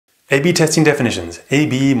A/B testing definitions.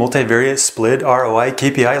 A/B, multivariate, split, ROI,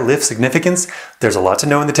 KPI, lift, significance. There's a lot to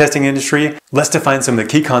know in the testing industry. Let's define some of the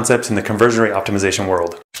key concepts in the conversion rate optimization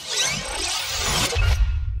world.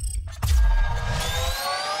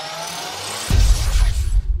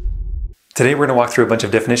 Today we're going to walk through a bunch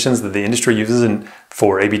of definitions that the industry uses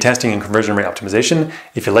for A/B testing and conversion rate optimization.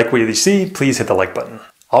 If you like what you see, please hit the like button.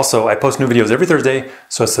 Also, I post new videos every Thursday,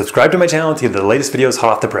 so subscribe to my channel to get the latest videos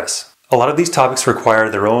hot off the press. A lot of these topics require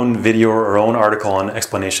their own video or own article on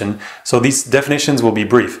explanation, so these definitions will be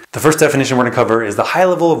brief. The first definition we're going to cover is the high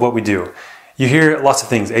level of what we do. You hear lots of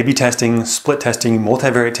things: A/B testing, split testing,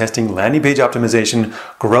 multivariate testing, landing page optimization,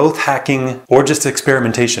 growth hacking, or just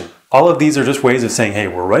experimentation. All of these are just ways of saying, hey,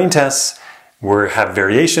 we're running tests, we have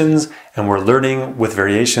variations, and we're learning with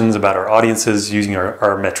variations about our audiences using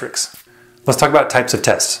our metrics. Let's talk about types of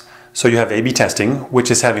tests. So you have A/B testing, which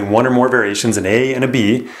is having one or more variations, an A and a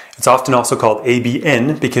B. It's often also called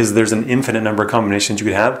ABN because there's an infinite number of combinations you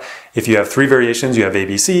could have. If you have 3 variations, you have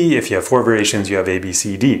ABC. If you have 4 variations, you have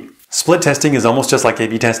ABCD. Split testing is almost just like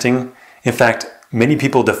A/B testing. In fact, many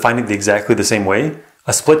people define it exactly the same way.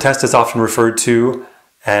 A split test is often referred to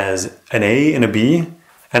as an A and a B,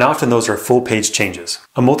 and often those are full page changes.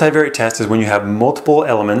 A multivariate test is when you have multiple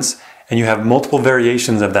elements and you have multiple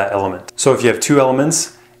variations of that element. So if you have 2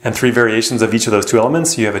 elements and 3 variations of each of those 2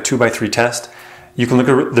 elements, you have a 2x3 test. You can look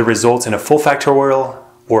at the results in a full factorial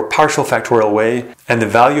or partial factorial way, and the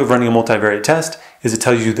value of running a multivariate test is it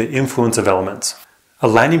tells you the influence of elements. A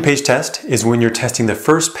landing page test is when you're testing the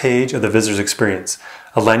first page of the visitor's experience.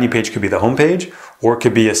 A landing page could be the home page, or it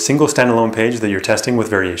could be a single standalone page that you're testing with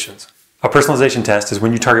variations. A personalization test is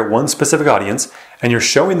when you target one specific audience and you're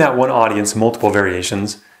showing that one audience multiple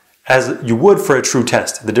variations as you would for a true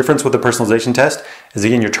test. The difference with the personalization test is,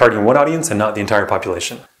 again, you're targeting one audience and not the entire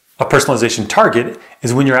population. A personalization target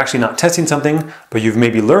is when you're actually not testing something, but you've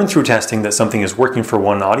maybe learned through testing that something is working for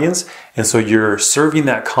one audience, and so you're serving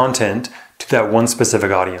that content to that one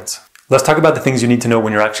specific audience. Let's talk about the things you need to know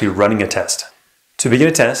when you're actually running a test. To begin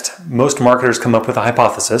a test, most marketers come up with a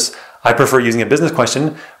hypothesis. I prefer using a business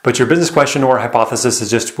question, but your business question or hypothesis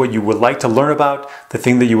is just what you would like to learn about, the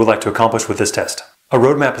thing that you would like to accomplish with this test. A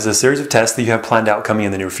roadmap is a series of tests that you have planned out coming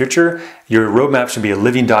in the near future. Your roadmap should be a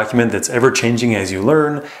living document that's ever changing as you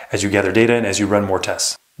learn, as you gather data, and as you run more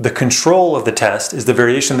tests. The control of the test is the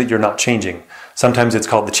variation that you're not changing. Sometimes it's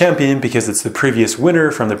called the champion because it's the previous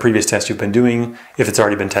winner from the previous test you've been doing if it's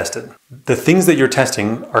already been tested. The things that you're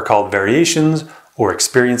testing are called variations or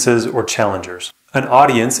experiences or challengers. An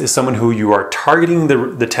audience is someone who you are targeting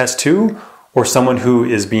the test to, or someone who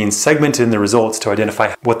is being segmented in the results to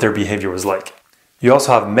identify what their behavior was like. You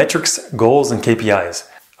also have metrics, goals, and KPIs.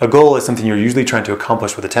 A goal is something you're usually trying to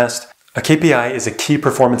accomplish with a test. A KPI is a key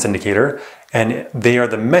performance indicator, and they are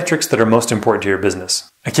the metrics that are most important to your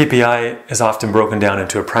business. A KPI is often broken down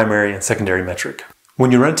into a primary and secondary metric.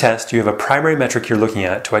 When you run a test, you have a primary metric you're looking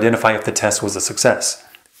at to identify if the test was a success.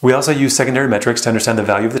 We also use secondary metrics to understand the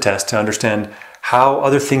value of the test, to understand how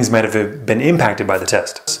other things might have been impacted by the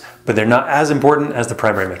test, but they're not as important as the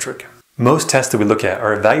primary metric. Most tests that we look at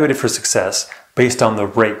are evaluated for success based on the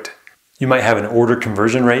rate. You might have an order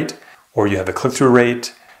conversion rate, or you have a click-through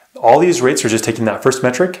rate. All these rates are just taking that first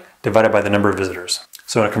metric divided by the number of visitors.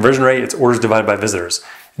 So in a conversion rate, it's orders divided by visitors.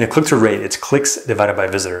 In a click-through rate, it's clicks divided by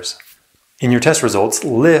visitors. In your test results,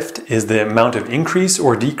 lift is the amount of increase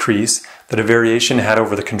or decrease that a variation had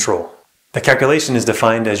over the control. The calculation is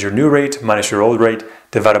defined as your new rate minus your old rate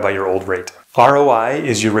divided by your old rate. ROI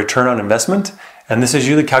is your return on investment, and this is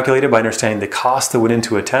usually calculated by understanding the cost that went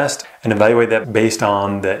into a test and evaluate that based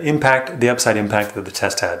on the impact, the upside impact that the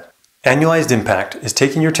test had. Annualized impact is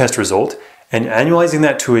taking your test result and annualizing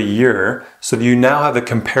that to a year so that you now have a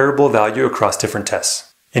comparable value across different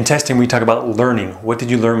tests. In testing, we talk about learning. What did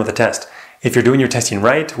you learn with the test? If you're doing your testing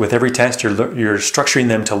right, with every test, you're structuring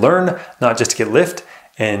them to learn, not just to get lift.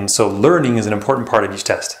 And so learning is an important part of each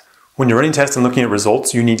test. When you're running tests and looking at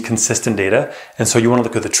results, you need consistent data. And so you want to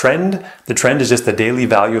look at the trend. The trend is just the daily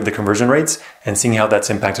value of the conversion rates and seeing how that's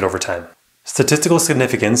impacted over time. Statistical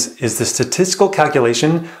significance is the statistical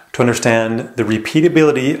calculation to understand the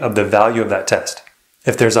repeatability of the value of that test.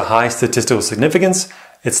 If there's a high statistical significance,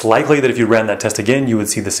 it's likely that if you ran that test again, you would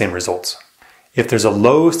see the same results. If there's a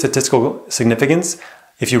low statistical significance,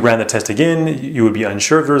 if you ran the test again, you would be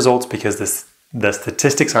unsure of the results because the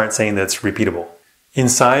statistics aren't saying that it's repeatable.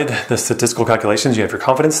 Inside the statistical calculations, you have your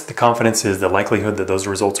confidence. The confidence is the likelihood that those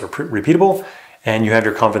results are repeatable. And you have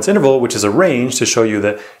your confidence interval, which is a range to show you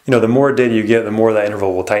that, the more data you get, the more that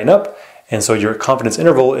interval will tighten up. And so your confidence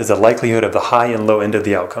interval is the likelihood of the high and low end of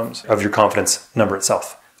the outcomes of your confidence number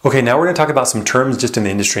itself. Okay, now we're going to talk about some terms just in the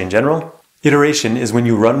industry in general. Iteration is when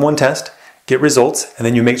you run one test, get results, and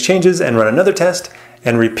then you make changes and run another test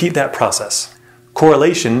and repeat that process.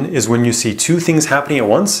 Correlation is when you see two things happening at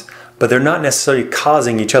once, but they're not necessarily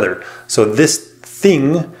causing each other. So this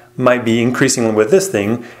thing might be increasing with this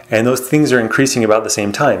thing, and those things are increasing about the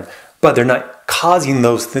same time, but they're not causing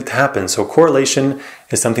those to happen. So correlation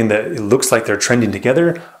is something that it looks like they're trending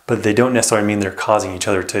together, but they don't necessarily mean they're causing each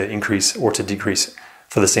other to increase or to decrease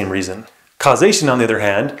for the same reason. Causation, on the other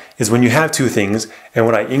hand, is when you have two things, and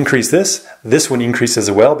when I increase this, this one increases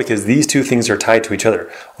as well because these two things are tied to each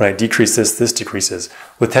other. When I decrease this, this decreases.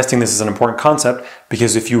 With testing, this is an important concept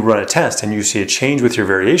because if you run a test and you see a change with your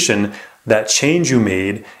variation, that change you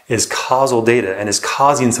made is causal data and is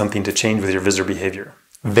causing something to change with your visitor behavior.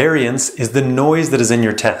 Variance is the noise that is in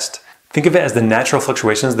your test. Think of it as the natural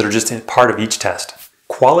fluctuations that are just part of each test.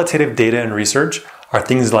 Qualitative data and research are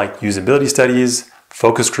things like usability studies,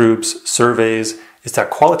 focus groups, surveys. It's that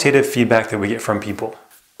qualitative feedback that we get from people.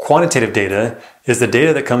 Quantitative data is the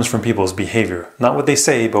data that comes from people's behavior, not what they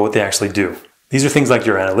say, but what they actually do. These are things like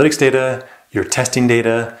your analytics data, your testing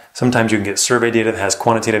data. Sometimes you can get survey data that has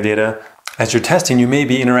quantitative data. As you're testing, you may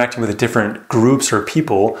be interacting with different groups or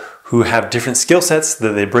people who have different skill sets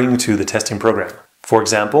that they bring to the testing program. For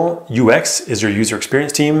example, UX is your user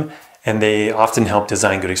experience team, and they often help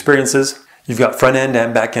design good experiences. You've got front-end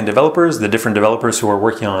and back-end developers, the different developers who are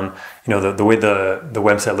working on the way the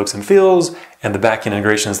website looks and feels, and the back-end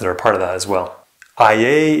integrations that are part of that as well.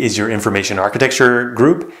 IA is your information architecture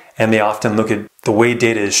group, and they often look at the way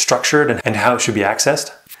data is structured and how it should be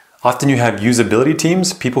accessed. Often you have usability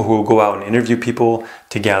teams, people who will go out and interview people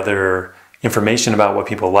to gather information about what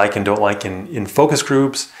people like and don't like in focus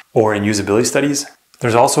groups or in usability studies.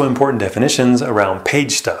 There's also important definitions around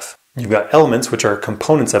page stuff. You've got elements, which are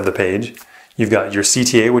components of the page. You've got your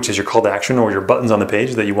CTA, which is your call to action or your buttons on the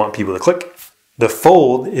page that you want people to click. The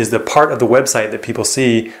fold is the part of the website that people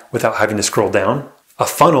see without having to scroll down. A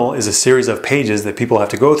funnel is a series of pages that people have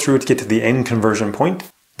to go through to get to the end conversion point.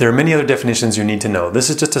 There are many other definitions you need to know. This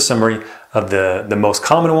is just a summary of the most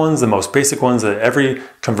common ones, the most basic ones that every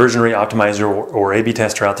conversion rate optimizer or A/B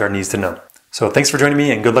tester out there needs to know. So thanks for joining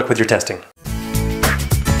me and good luck with your testing.